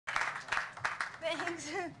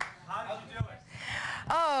Thanks. How did you do it?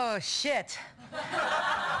 Oh, shit.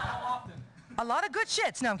 How often? A lot of good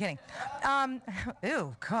shits. No, I'm kidding.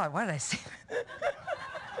 Ew, God, what did I say?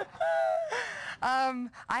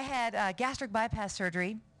 I had gastric bypass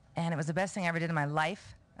surgery, and it was the best thing I ever did in my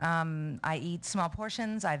life. I eat small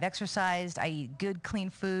portions. I've exercised. I eat good, clean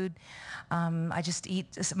food. I just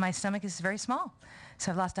eat. My stomach is very small,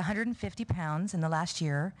 so I've lost 150 pounds in the last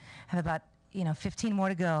year. I have about 15 more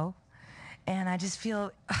to go, and I just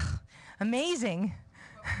feel amazing.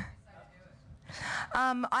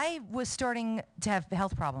 I was starting to have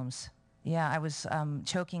health problems. Yeah, I was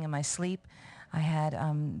choking in my sleep. I had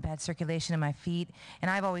bad circulation in my feet, and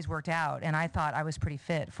I've always worked out, and I thought I was pretty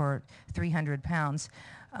fit for 300 pounds.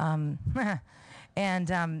 And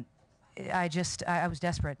I was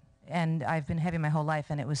desperate, and I've been heavy my whole life,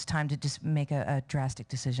 and it was time to just make a drastic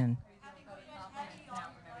decision.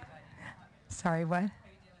 Sorry, what?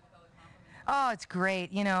 Oh, it's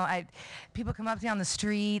great. People come up to me on the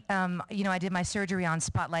street. I did my surgery on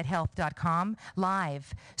spotlighthealth.com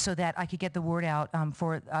live so that I could get the word out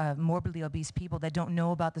for morbidly obese people that don't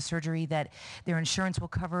know about the surgery, that their insurance will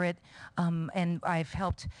cover it. And I've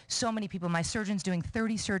helped so many people. My surgeon's doing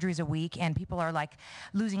 30 surgeries a week, and people are like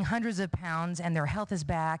losing hundreds of pounds, and their health is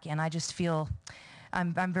back. And I just feel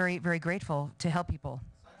I'm very, very grateful to help people.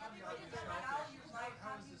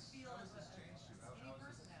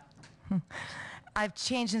 I've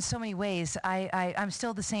changed in so many ways. I'm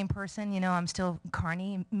still the same person, I'm still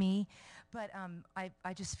Carnie, me, but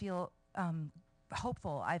I just feel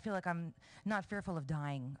hopeful. I feel like I'm not fearful of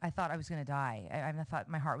dying. I thought I was going to die. I thought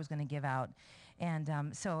my heart was going to give out. And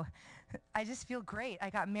so I just feel great. I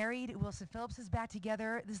got married. Wilson Phillips is back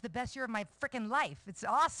together. This is the best year of my freaking life. It's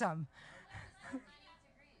awesome.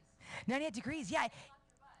 98 degrees, yeah.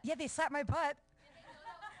 Yeah, they slapped my butt.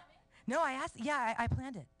 No, I asked. Yeah, I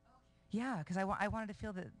planned it. Yeah, because I wanted to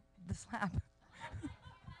feel the slap. What's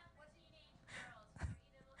your name, girls?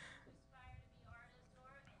 You're either looking to aspire to be artists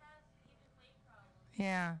or have even weight problems.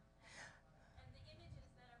 Yeah. And the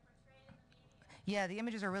images that are portrayed in the media. Yeah, the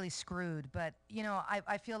images are really screwed, but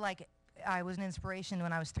I feel like I was an inspiration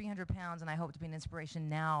when I was 300 pounds, and I hope to be an inspiration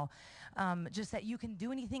now. Just that you can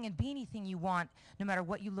do anything and be anything you want, no matter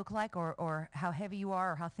what you look like or how heavy you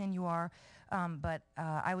are or how thin you are. But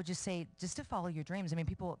I would just say, just to follow your dreams. I mean,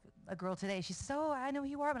 a girl today, she says, oh, I know who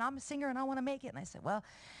you are, but I'm a singer and I want to make it. And I said, well,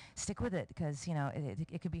 stick with it, because,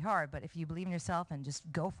 it could be hard. But if you believe in yourself and just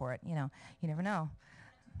go for it, you never know.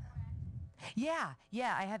 Yeah,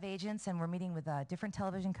 I have agents, and we're meeting with different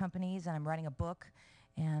television companies, and I'm writing a book,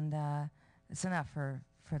 and it's enough for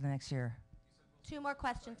the next year. 2 more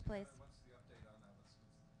questions, please.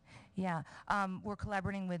 Yeah, we're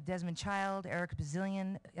collaborating with Desmond Child, Eric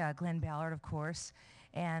Bazillion, Glenn Ballard, of course,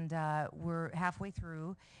 and we're halfway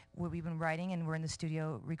through where we've been writing, and we're in the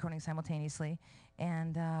studio recording simultaneously,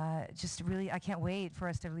 and just really, I can't wait for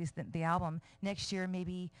us to release the album next year.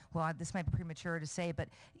 Maybe, well, this might be premature to say, but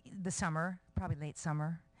the summer, probably late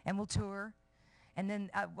summer, and we'll tour. And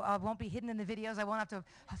then I won't be hidden in the videos. I won't have to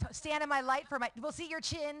stand in my light we'll see your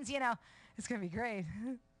chins, It's going to be great.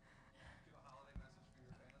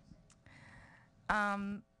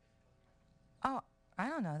 Oh, I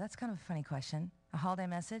don't know. That's kind of a funny question. A holiday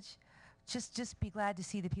message? Just be glad to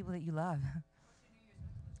see the people that you love.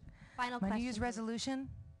 Final My question. New Year's resolution?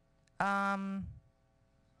 As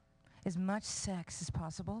much sex as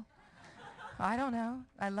possible. I don't know.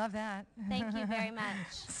 I love that. Thank you very much.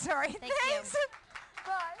 Sorry. Thank Thanks. you.